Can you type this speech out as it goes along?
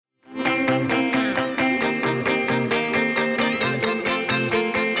You're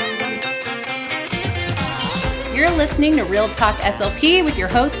listening to Real Talk SLP with your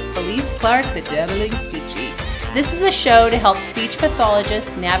host, Felice Clark, the Dabbling Speechy. This is a show to help speech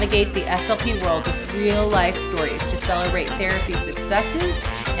pathologists navigate the SLP world with real-life stories to celebrate therapy successes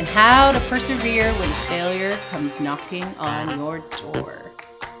and how to persevere when failure comes knocking on your door.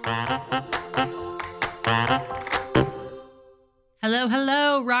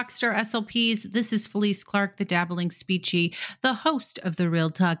 Hello, Rockstar SLPs. This is Felice Clark, the Dabbling Speechy, the host of the Real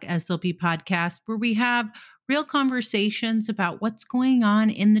Talk SLP podcast, where we have real conversations about what's going on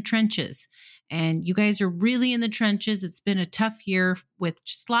in the trenches. And you guys are really in the trenches. It's been a tough year with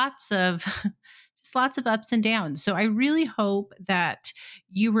just lots of ups and downs. So I really hope that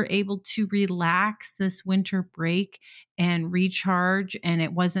you were able to relax this winter break and recharge, and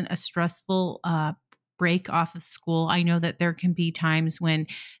it wasn't a stressful break off of school. I know that there can be times when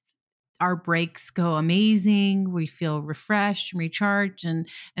our breaks go amazing. We feel refreshed and recharged. And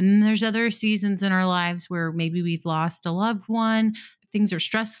then there's other seasons in our lives where maybe we've lost a loved one. Things are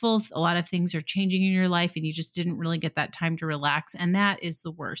stressful. A lot of things are changing in your life and you just didn't really get that time to relax. And that is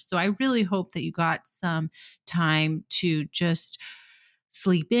the worst. So I really hope that you got some time to just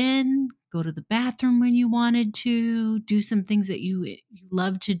sleep in, go to the bathroom when you wanted to, do some things that you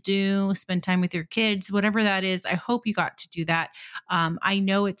love to do, spend time with your kids, whatever that is. I hope you got to do that. I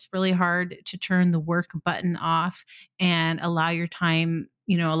know it's really hard to turn the work button off and allow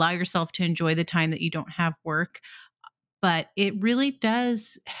yourself to enjoy the time that you don't have work. But it really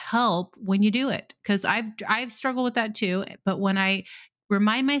does help when you do it, because I've struggled with that too. But when I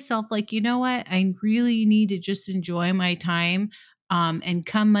remind myself, like, you know what, I really need to just enjoy my time. And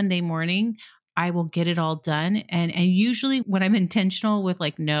come Monday morning, I will get it all done. And usually when I'm intentional with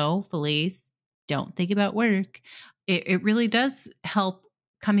like, no, Felice, don't think about work. It really does help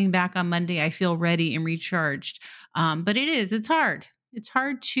coming back on Monday. I feel ready and recharged. But it's hard. It's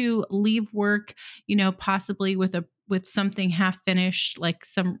hard to leave work, possibly with something half finished, like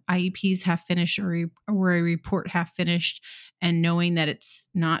some IEPs half finished or a report half finished, and knowing that it's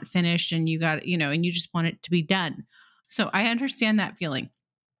not finished and you got, and you just want it to be done. So I understand that feeling.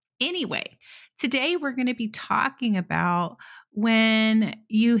 Anyway, today we're going to be talking about when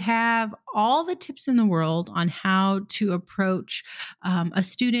you have all the tips in the world on how to approach a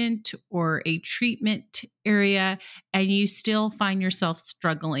student or a treatment area, and you still find yourself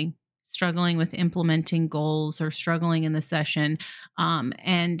struggling with implementing goals or struggling in the session.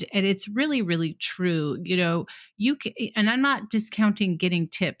 And it's really, really true. You can, and I'm not discounting getting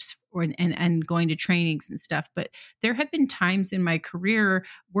tips and going to trainings and stuff, but there have been times in my career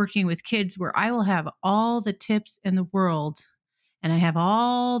working with kids where I will have all the tips in the world and I have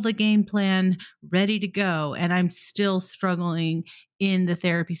all the game plan ready to go, and I'm still struggling in the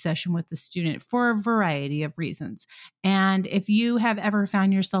therapy session with the student for a variety of reasons. And if you have ever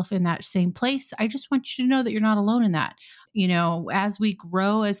found yourself in that same place, I just want you to know that you're not alone in that. As we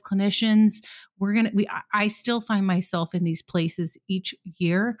grow as clinicians, I still find myself in these places each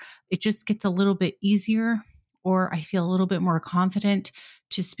year. It just gets a little bit easier, or I feel a little bit more confident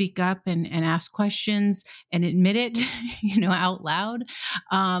to speak up and ask questions and admit it, out loud.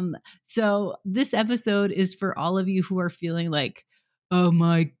 So this episode is for all of you who are feeling like, oh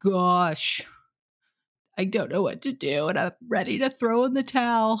my gosh, I don't know what to do and I'm ready to throw in the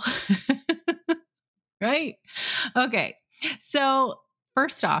towel. Right? Okay. So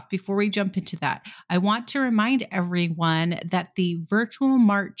first off, before we jump into that, I want to remind everyone that the virtual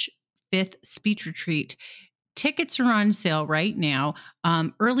March 5th speech retreat tickets are on sale right now.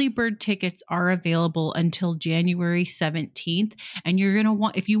 Early bird tickets are available until January 17th. And you're going to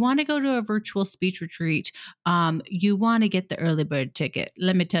want, if you want to go to a virtual speech retreat, you want to get the early bird ticket.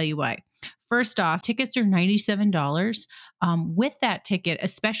 Let me tell you why. First off, tickets are $97. With that ticket,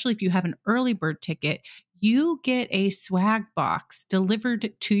 especially if you have an early bird ticket, you get a swag box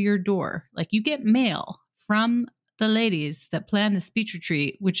delivered to your door. Like, you get mail from the ladies that plan the speech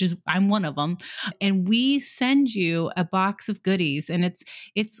retreat, which is, I'm one of them, and we send you a box of goodies, and it's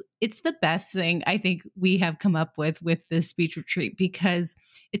the best thing I think we have come up with this speech retreat, because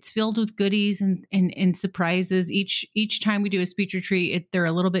it's filled with goodies and surprises. Each time we do a speech retreat, they're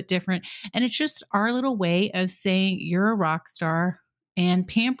a little bit different, and it's just our little way of saying you're a rock star and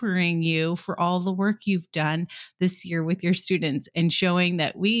pampering you for all the work you've done this year with your students, and showing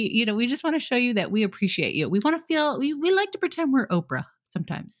that we just want to show you that we appreciate you. We want to feel, we like to pretend we're Oprah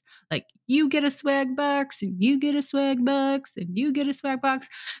sometimes. Like, you get a swag box and you get a swag box and you get a swag box.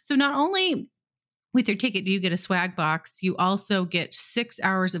 So not only with your ticket do you get a swag box, you also get 6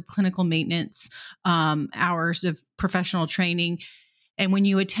 hours of clinical maintenance, hours of professional training. And when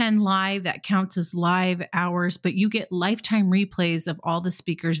you attend live, that counts as live hours, but you get lifetime replays of all the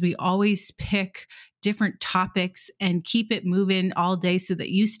speakers. We always pick different topics and keep it moving all day so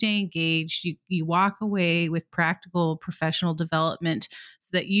that you stay engaged. You walk away with practical professional development so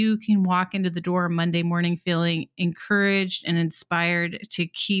that you can walk into the door Monday morning feeling encouraged and inspired to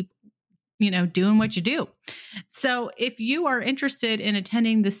keep doing what you do. So if you are interested in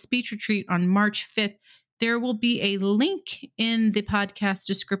attending the speech retreat on March 5th, there will be a link in the podcast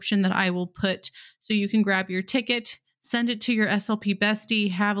description that I will put so you can grab your ticket, send it to your SLP bestie,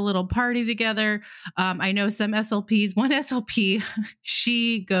 have a little party together. I know some SLPs, one SLP,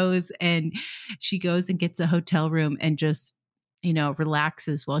 she goes and gets a hotel room and just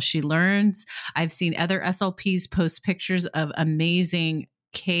relaxes while she learns. I've seen other SLPs post pictures of amazing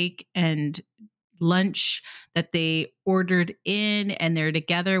cake and lunch that they ordered in, and they're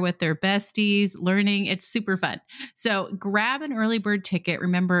together with their besties learning. It's super fun. So grab an early bird ticket.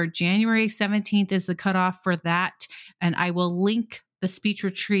 Remember, January 17th is the cutoff for that. And I will link the speech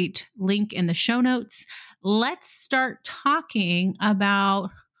retreat link in the show notes. Let's start talking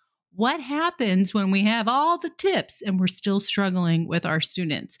about what happens when we have all the tips and we're still struggling with our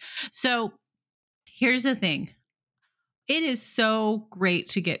students. So here's the thing. It is so great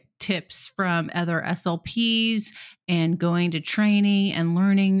to get tips from other SLPs and going to training and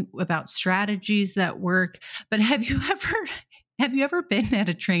learning about strategies that work. But have you ever been at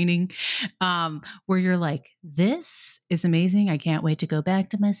a training where you're like, this is amazing. I can't wait to go back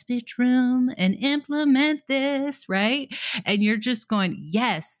to my speech room and implement this, right? And you're just going,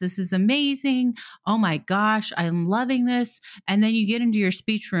 yes, this is amazing. Oh my gosh, I'm loving this. And then you get into your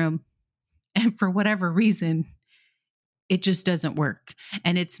speech room and for whatever reason, it just doesn't work.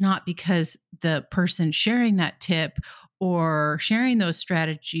 And it's not because the person sharing that tip or sharing those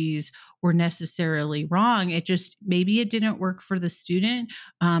strategies were necessarily wrong. It just, maybe it didn't work for the student,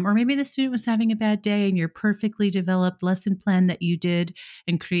 or maybe the student was having a bad day and your perfectly developed lesson plan that you did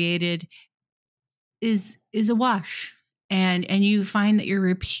and created is a wash. And you find that you're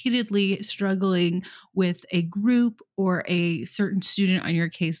repeatedly struggling with a group or a certain student on your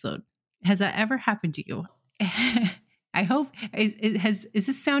caseload. Has that ever happened to you? I hope is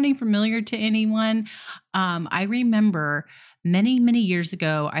this sounding familiar to anyone? I remember many years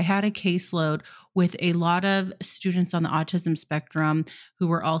ago, I had a caseload with a lot of students on the autism spectrum who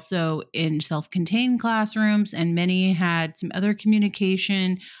were also in self-contained classrooms, and many had some other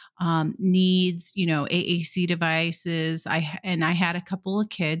communication needs, AAC devices. I had a couple of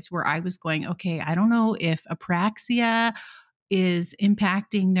kids where I was going, okay, I don't know if apraxia is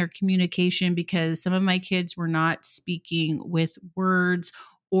impacting their communication because some of my kids were not speaking with words,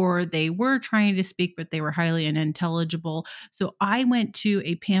 or they were trying to speak, but they were highly unintelligible. So I went to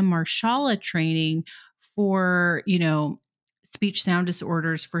a Pam Marshala training for, speech sound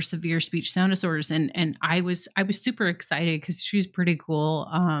disorders, for severe speech sound disorders. And I was super excited because she's pretty cool.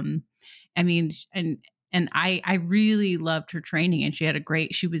 And I really loved her training, and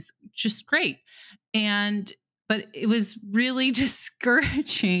she was just great. But it was really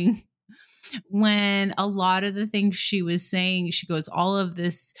discouraging when a lot of the things she was saying, she goes, all of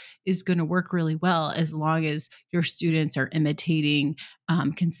this is going to work really well as long as your students are imitating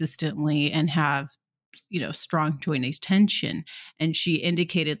consistently and have, strong joint attention. And she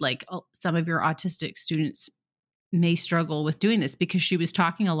indicated like, some of your autistic students may struggle with doing this, because she was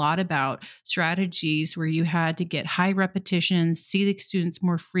talking a lot about strategies where you had to get high repetitions, see the students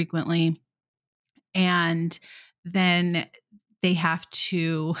more frequently, and then they have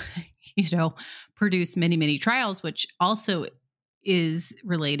to, produce many trials, which also is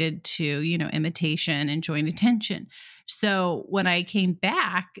related to, imitation and joint attention. So when I came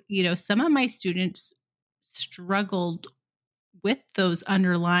back, some of my students struggled with those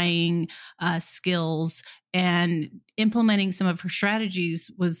underlying skills, and implementing some of her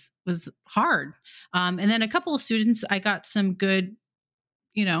strategies was hard. And then a couple of students, I got some good,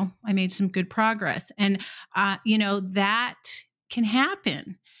 I made some good progress, and that can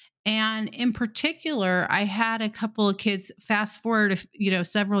happen. And in particular, I had a couple of kids, fast forward,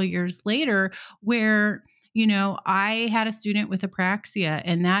 several years later, where, I had a student with apraxia,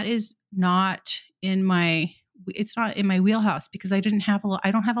 and that is it's not in my wheelhouse, because I don't have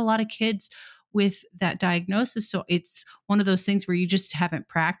a lot of kids with that diagnosis. So it's one of those things where you just haven't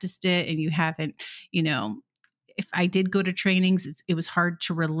practiced it, and you haven't, if I did go to trainings, it was hard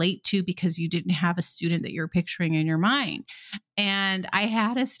to relate to because you didn't have a student that you're picturing in your mind. And I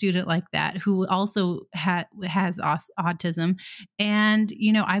had a student like that who also has autism. And,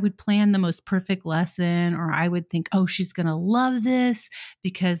 I would plan the most perfect lesson, or I would think, oh, she's going to love this,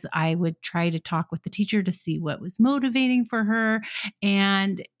 because I would try to talk with the teacher to see what was motivating for her.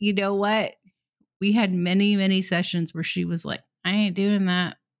 And you know what? We had many, many sessions where she was like, I ain't doing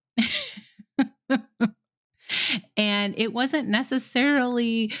that. And it wasn't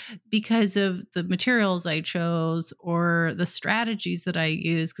necessarily because of the materials I chose or the strategies that I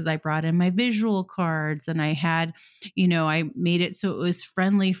used, because I brought in my visual cards and I had, I made it so it was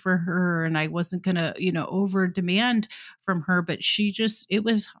friendly for her and I wasn't going to, over demand from her. But it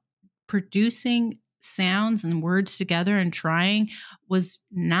was producing sounds and words together and trying was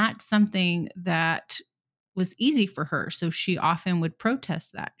not something that was easy for her. So she often would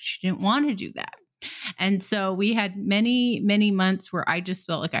protest that. She didn't want to do that. And so we had many, many months where I just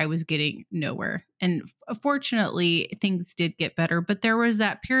felt like I was getting nowhere. And fortunately, things did get better. But there was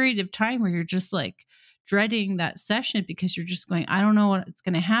that period of time where you're just like dreading that session because you're just going, I don't know what's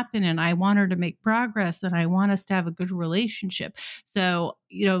going to happen. And I want her to make progress and I want us to have a good relationship. So,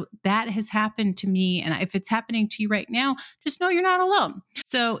 that has happened to me. And if it's happening to you right now, just know you're not alone.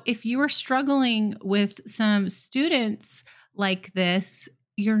 So if you are struggling with some students like this,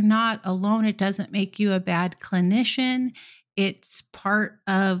 you're not alone. It doesn't make you a bad clinician. It's part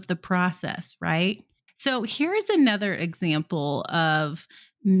of the process, right? So here's another example of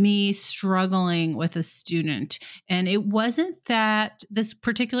me struggling with a student. And it wasn't that this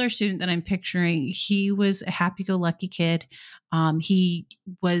particular student that I'm picturing, he was a happy-go-lucky kid.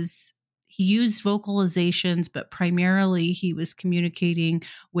 He used vocalizations, but primarily he was communicating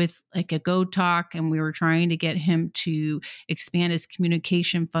with like a Go Talk, and we were trying to get him to expand his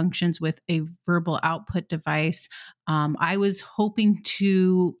communication functions with a verbal output device. I was hoping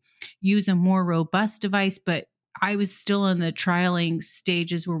to use a more robust device, but I was still in the trialing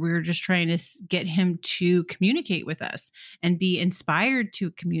stages where we were just trying to get him to communicate with us and be inspired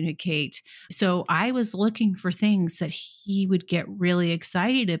to communicate. So I was looking for things that he would get really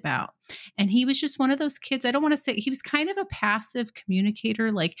excited about. And he was just one of those kids. I don't want to say he was kind of a passive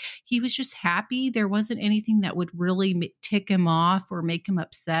communicator. Like he was just happy. There wasn't anything that would really tick him off or make him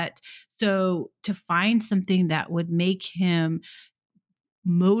upset. So to find something that would make him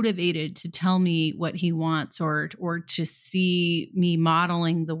motivated to tell me what he wants, or to see me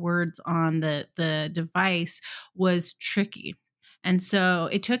modeling the words on the device, was tricky. And so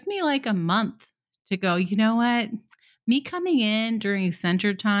it took me like a month to go, you know what? Me coming in during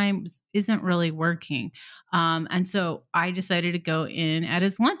center time isn't really working. And so I decided to go in at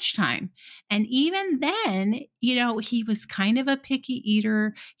his lunchtime. And even then, he was kind of a picky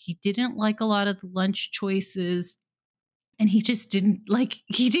eater. He didn't like a lot of the lunch choices. And he didn't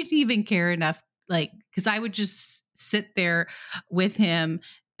even care enough, because I would just sit there with him.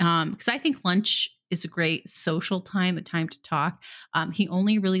 Because I think lunch is a great social time, a time to talk. He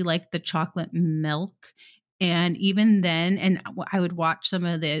only really liked the chocolate milk. And even then, and I would watch some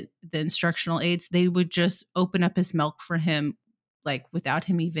of the instructional aides, they would just open up his milk for him, like without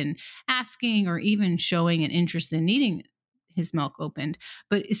him even asking or even showing an interest in needing his milk opened.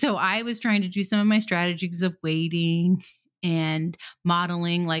 But so I was trying to do some of my strategies of waiting and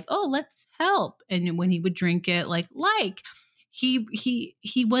modeling, like, oh, let's help. And when he would drink it,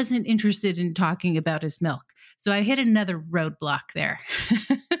 he wasn't interested in talking about his milk. So I hit another roadblock there.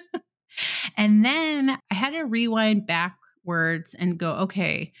 And then I had to rewind backwards and go,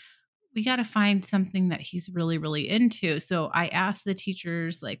 okay, we got to find something that he's really, really into. So I asked the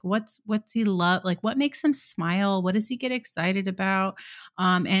teachers, like, what's he love? Like, what makes him smile? What does he get excited about?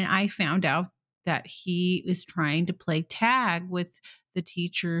 And I found out that he is trying to play tag with the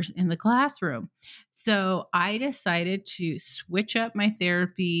teachers in the classroom. So I decided to switch up my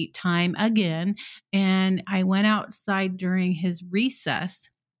therapy time again. And I went outside during his recess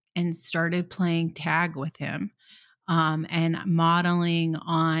and started playing tag with him. And modeling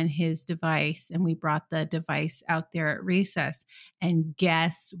on his device. And we brought the device out there at recess. And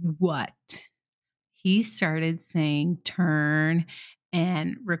guess what? He started saying turn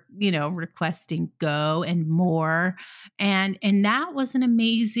and, requesting go and more. And that was an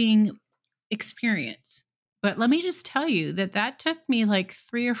amazing experience. But let me just tell you that took me like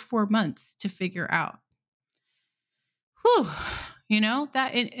 3 or 4 months to figure out. Whew,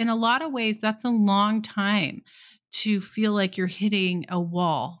 that in a lot of ways, that's a long time to feel like you're hitting a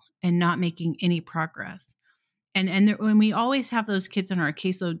wall and not making any progress. And when we always have those kids in our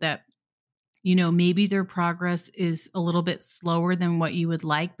caseload that Maybe their progress is a little bit slower than what you would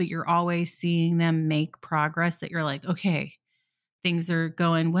like, but you're always seeing them make progress that you're like, okay, things are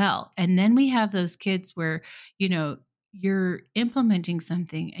going well. And then we have those kids where, you're implementing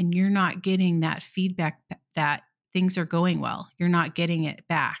something and you're not getting that feedback that things are going well. You're not getting it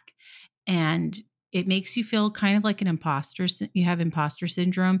back. And it makes you feel kind of like an imposter. You have imposter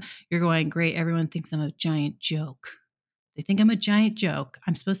syndrome. You're going, great. Everyone thinks I'm a giant joke. They think I'm a giant joke.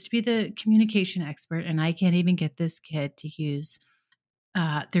 I'm supposed to be the communication expert, and I can't even get this kid to use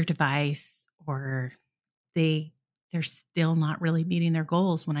their device, or they're still not really meeting their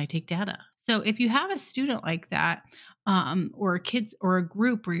goals when I take data. So if you have a student like that, or kids or a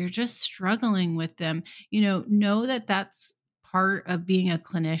group where you're just struggling with them, know that that's part of being a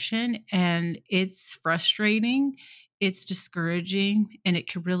clinician, and it's frustrating, it's discouraging, and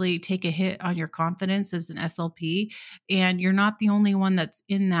it could really take a hit on your confidence as an SLP. And you're not the only one that's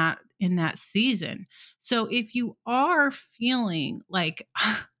in that season. So if you are feeling like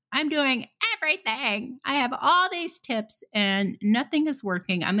I'm doing everything, I have all these tips and nothing is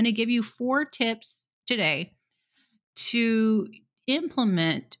working, I'm going to give you 4 tips today to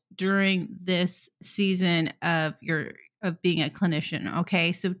implement during this season of being a clinician.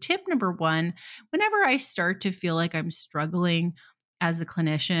 Okay. So tip number 1, whenever I start to feel like I'm struggling as a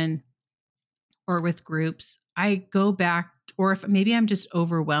clinician or with groups, I go back, or if maybe I'm just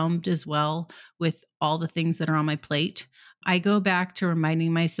overwhelmed as well with all the things that are on my plate, I go back to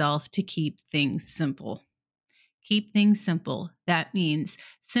reminding myself to keep things simple. Keep things simple. That means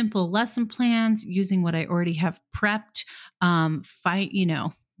simple lesson plans, using what I already have prepped,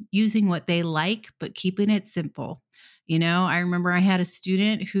 using what they like, but keeping it simple. I remember I had a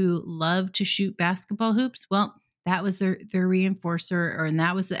student who loved to shoot basketball hoops. Well, that was their reinforcer, and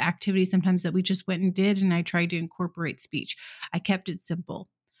that was the activity sometimes that we just went and did. And I tried to incorporate speech. I kept it simple.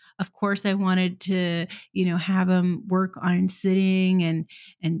 Of course, I wanted to, have them work on sitting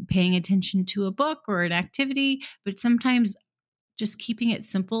and paying attention to a book or an activity, but sometimes just keeping it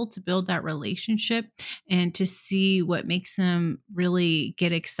simple to build that relationship and to see what makes them really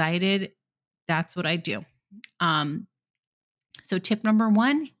get excited. That's what I do. So tip number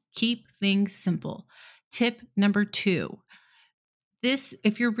 1, keep things simple. Tip number 2,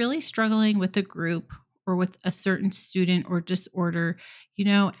 if you're really struggling with a group or with a certain student or disorder,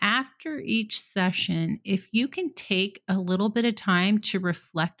 after each session, if you can take a little bit of time to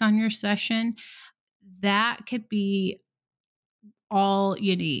reflect on your session, that could be all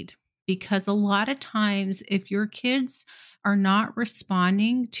you need. Because a lot of times, if your kids are not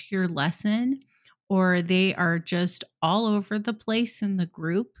responding to your lesson, or they are just all over the place in the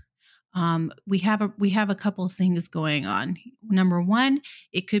group, we have a couple of things going on. Number 1,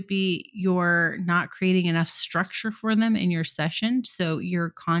 it could be you're not creating enough structure for them in your session, so you're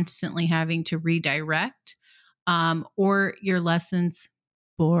constantly having to redirect, or your lesson's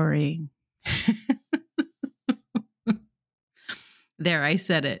boring. There, I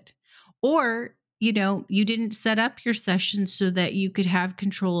said it. Or, you didn't set up your session so that you could have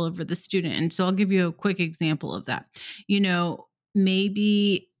control over the student. And so I'll give you a quick example of that.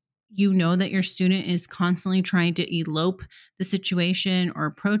 Maybe that your student is constantly trying to elope the situation or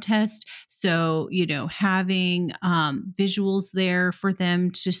protest. So, having visuals there for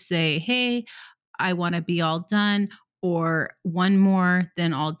them to say, hey, I want to be all done, or one more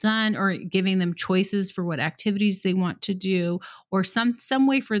than all done, or giving them choices for what activities they want to do, or some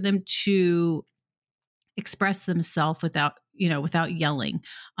way for them to express themselves without yelling,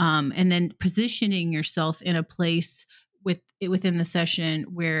 and then positioning yourself in a place within the session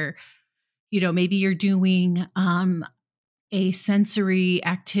where maybe you're doing a sensory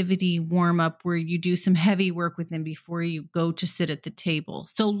activity warm up where you do some heavy work with them before you go to sit at the table.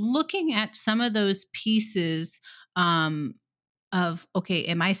 So looking at some of those pieces, of, okay,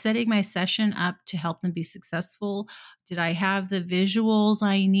 am I setting my session up to help them be successful? Did I have the visuals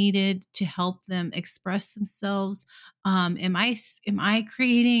I needed to help them express themselves? Am I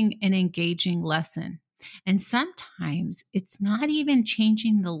creating an engaging lesson? And sometimes it's not even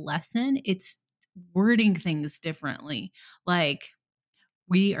changing the lesson, it's wording things differently. Like,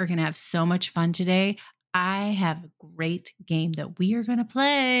 we are going to have so much fun today. I have a great game that we are going to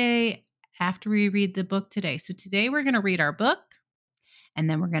play after we read the book today. So today we're going to read our book, and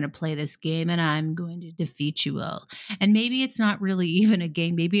then we're going to play this game, and I'm going to defeat you all. And maybe it's not really even a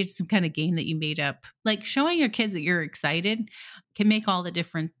game. Maybe it's some kind of game that you made up. Like, showing your kids that you're excited can make all the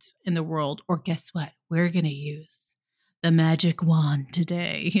difference in the world. Or guess what? We're going to use the magic wand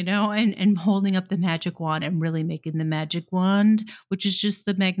today, and holding up the magic wand and really making the magic wand, which is just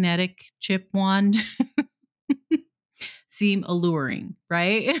the magnetic chip wand, seem alluring,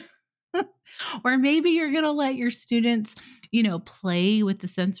 right? Or maybe you're going to let your students, play with the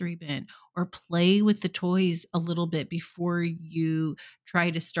sensory bin or play with the toys a little bit before you try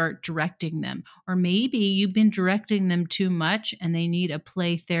to start directing them. Or maybe you've been directing them too much and they need a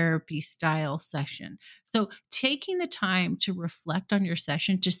play therapy style session. So, taking the time to reflect on your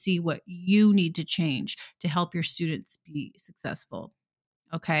session to see what you need to change to help your students be successful.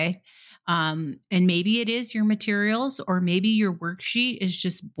 Okay. And maybe it is your materials, or maybe your worksheet is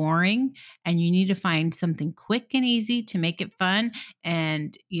just boring and you need to find something quick and easy to make it fun.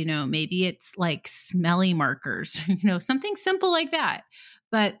 And, maybe it's like smelly markers, something simple like that.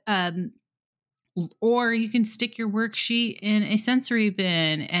 But or you can stick your worksheet in a sensory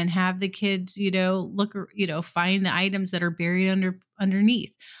bin and have the kids, look, find the items that are buried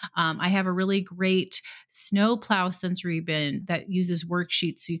underneath. I have a really great snowplow sensory bin that uses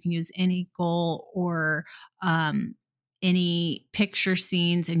worksheets, so you can use any goal or any picture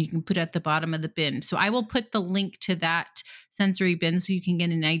scenes, and you can put at the bottom of the bin. So I will put the link to that sensory bin so you can get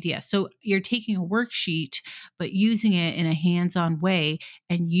an idea. So you're taking a worksheet, but using it in a hands-on way,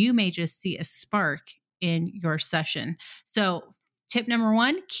 and you may just see a spark in your session. So, tip number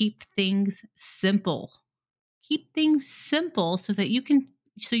one, keep things simple. Keep things simple so you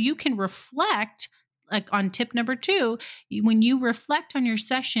can reflect. Like on tip number two, when you reflect on your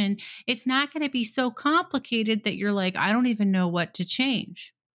session, it's not going to be so complicated that you're like, I don't even know what to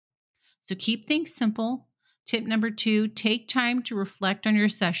change. So keep things simple. Tip number two, take time to reflect on your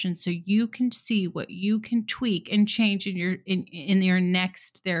session so you can see what you can tweak and change in your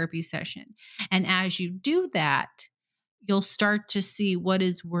next therapy session. And as you do that, you'll start to see what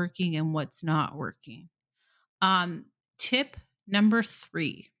is working and what's not working. Tip number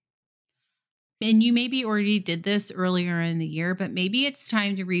three, and you maybe already did this earlier in the year, but maybe it's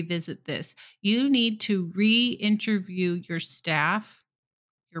time to revisit this. You need to re-interview your staff,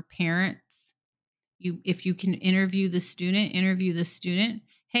 your parents. If you can interview the student.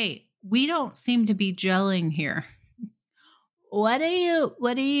 Hey, we don't seem to be gelling here. What do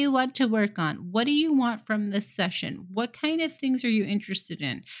you want to work on? What do you want from this session? What kind of things are you interested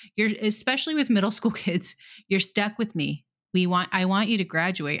in? You're especially with middle school kids, you're stuck with me. I want you to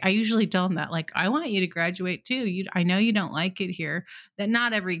graduate. I usually tell them that, like, I want you to graduate too. I know you don't like it here. That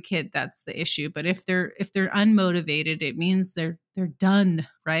not every kid, that's the issue, but if they're unmotivated, it means they're done,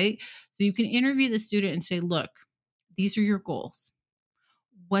 right? So you can interview the student and say, "Look, these are your goals.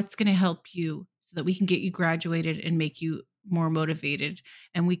 What's going to help you so that we can get you graduated and make you more motivated?"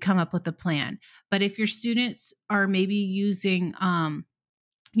 And we come up with a plan. But if your students are maybe using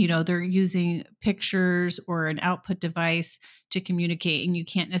they're using pictures or an output device to communicate, and you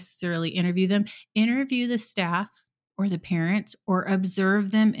can't necessarily interview them, interview the staff or the parents, or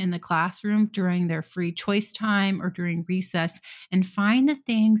observe them in the classroom during their free choice time or during recess, and find the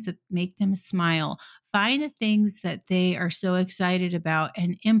things that make them smile. Find the things that they are so excited about,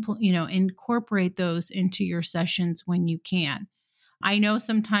 and incorporate those into your sessions when you can. I know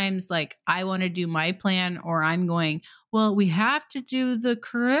sometimes, like, I want to do my plan, or I'm going, well, we have to do the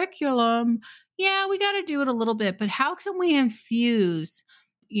curriculum. Yeah, we got to do it a little bit, but how can we infuse,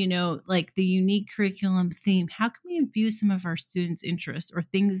 like the unique curriculum theme? How can we infuse some of our students' interests or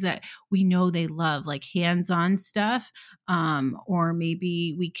things that we know they love, like hands on stuff? Or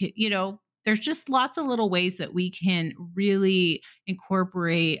maybe we could, there's just lots of little ways that we can really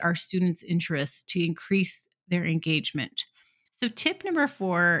incorporate our students' interests to increase their engagement. So, tip number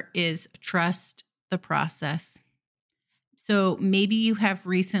four is trust the process. So, maybe you have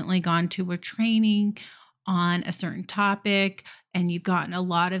recently gone to a training on a certain topic and you've gotten a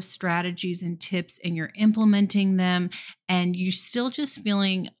lot of strategies and tips and you're implementing them, and you're still just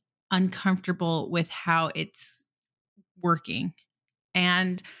feeling uncomfortable with how it's working.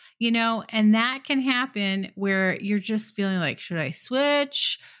 And that can happen where you're just feeling like, should I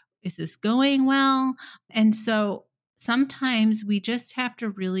switch? Is this going well? And so sometimes we just have to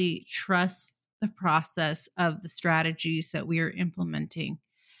really trust the process of the strategies that we are implementing,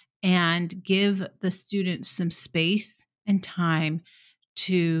 and give the students some space and time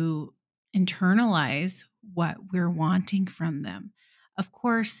to internalize what we're wanting from them. Of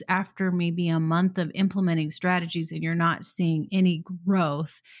course, after maybe a month of implementing strategies and you're not seeing any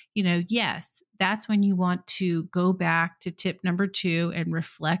growth, yes, that's when you want to go back to tip number two and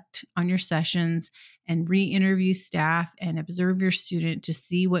reflect on your sessions and re interview staff and observe your student to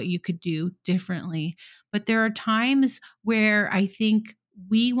see what you could do differently. But there are times where I think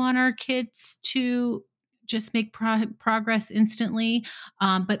we want our kids to just make progress instantly,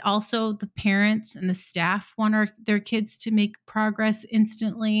 but also the parents and the staff want their kids to make progress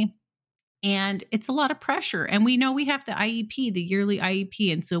instantly. And it's a lot of pressure. And we know we have the IEP, the yearly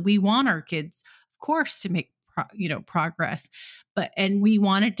IEP. And so we want our kids, of course, to make progress. And we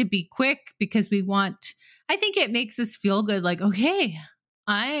want it to be quick because I think it makes us feel good. Like, okay,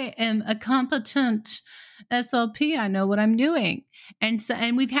 I am a competent SLP. I know what I'm doing. And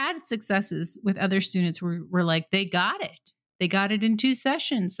we've had successes with other students where we're like, they got it. They got it in 2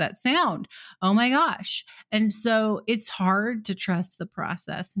 sessions, that sound. Oh my gosh. And so it's hard to trust the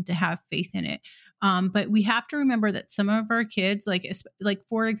process and to have faith in it. But we have to remember that some of our kids, like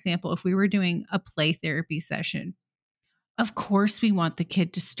for example, if we were doing a play therapy session, of course, we want the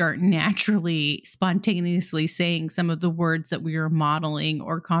kid to start naturally, spontaneously saying some of the words that we are modeling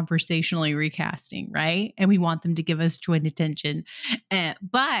or conversationally recasting, right? And we want them to give us joint attention.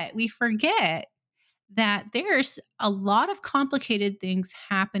 But we forget that there's a lot of complicated things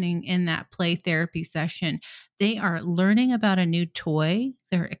happening in that play therapy session. They are learning about a new toy,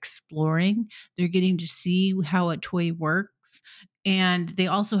 they're exploring, they're getting to see how a toy works. And they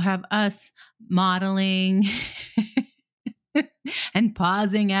also have us modeling and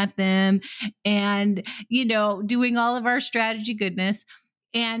pausing at them and, doing all of our strategy goodness.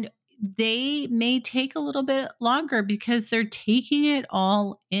 And they may take a little bit longer because they're taking it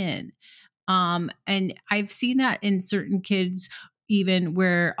all in. And I've seen that in certain kids, even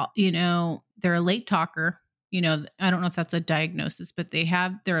where, they're a late talker. I don't know if that's a diagnosis, but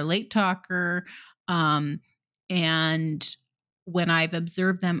they're a late talker. And when I've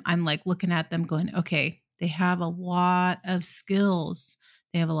observed them, I'm like looking at them going, okay, they have a lot of skills.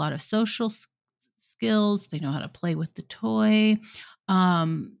 They have a lot of social skills. They know how to play with the toy.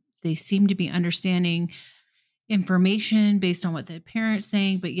 They seem to be understanding information based on what the parent's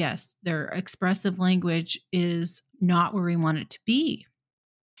saying. But yes, their expressive language is not where we want it to be.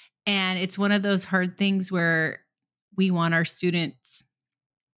 And it's one of those hard things where we want our students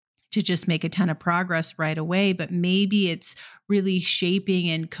to just make a ton of progress right away, but maybe it's really shaping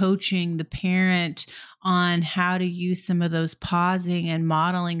and coaching the parent on how to use some of those pausing and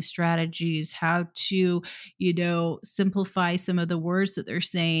modeling strategies, how to, simplify some of the words that they're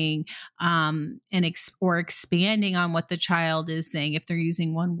saying, or expanding on what the child is saying if they're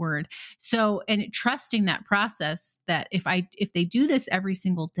using one word. So, and trusting that process that if they do this every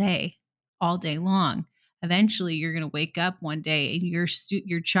single day, all day long, eventually you're going to wake up one day and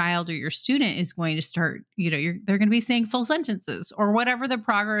your child or your student is going to start, they're going to be saying full sentences or whatever the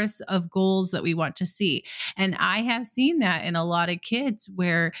progress of goals that we want to see. And I have seen that in a lot of kids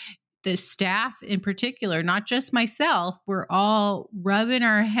where the staff in particular, not just myself, we're all rubbing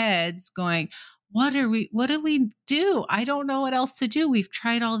our heads going, what do we do? I don't know what else to do. We've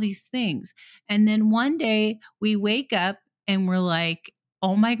tried all these things. And then one day we wake up and we're like,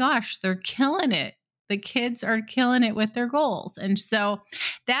 oh my gosh, they're killing it. The kids are killing it with their goals. And so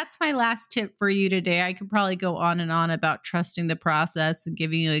that's my last tip for you today. I could probably go on and on about trusting the process and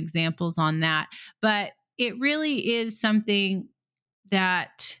giving you examples on that. But it really is something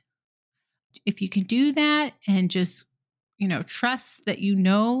that if you can do that and just, trust that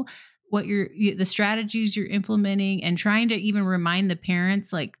what the strategies you're implementing and trying to even remind the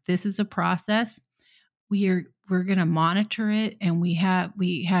parents, like, this is a process. We're going to monitor it, and we have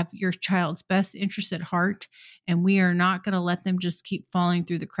your child's best interest at heart, and we are not going to let them just keep falling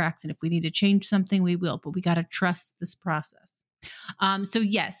through the cracks. And if we need to change something, we will, but we got to trust this process. So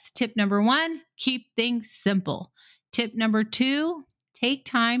yes, tip number 1, keep things simple. Tip number 2, take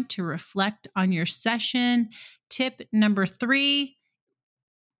time to reflect on your session. Tip number 3,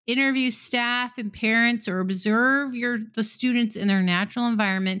 interview staff and parents or observe the students in their natural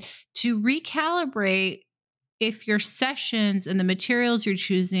environment to recalibrate if your sessions and the materials you're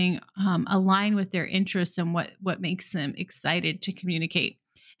choosing align with their interests and what makes them excited to communicate.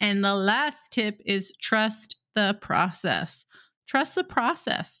 And the last tip is trust the process. Trust the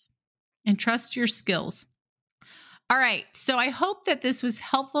process and trust your skills. All right. So I hope that this was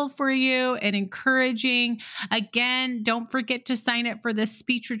helpful for you and encouraging. Again, don't forget to sign up for this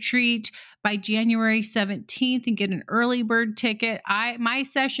speech retreat by January 17th and get an early bird ticket. My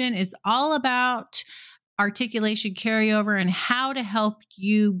session is all about articulation carryover and how to help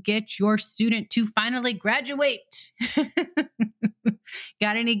you get your student to finally graduate.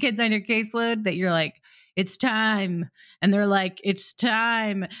 Got any kids on your caseload that you're like, it's time? And they're like, it's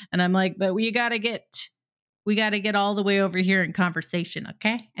time. And I'm like, but we got to get We got to get all the way over here in conversation,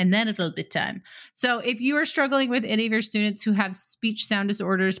 okay? And then it'll be time. So if you are struggling with any of your students who have speech sound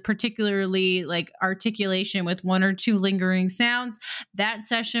disorders, particularly like articulation with one or two lingering sounds, that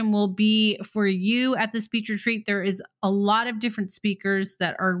session will be for you at the speech retreat. There is a lot of different speakers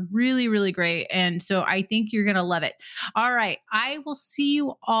that are really, really great. And so I think you're going to love it. All right. I will see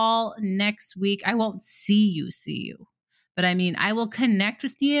you all next week. I won't see you, but I mean, I will connect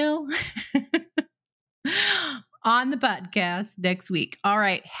with you. On the podcast next week. All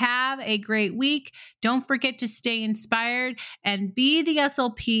right. Have a great week. Don't forget to stay inspired and be the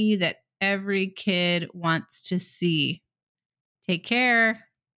SLP that every kid wants to see. Take care.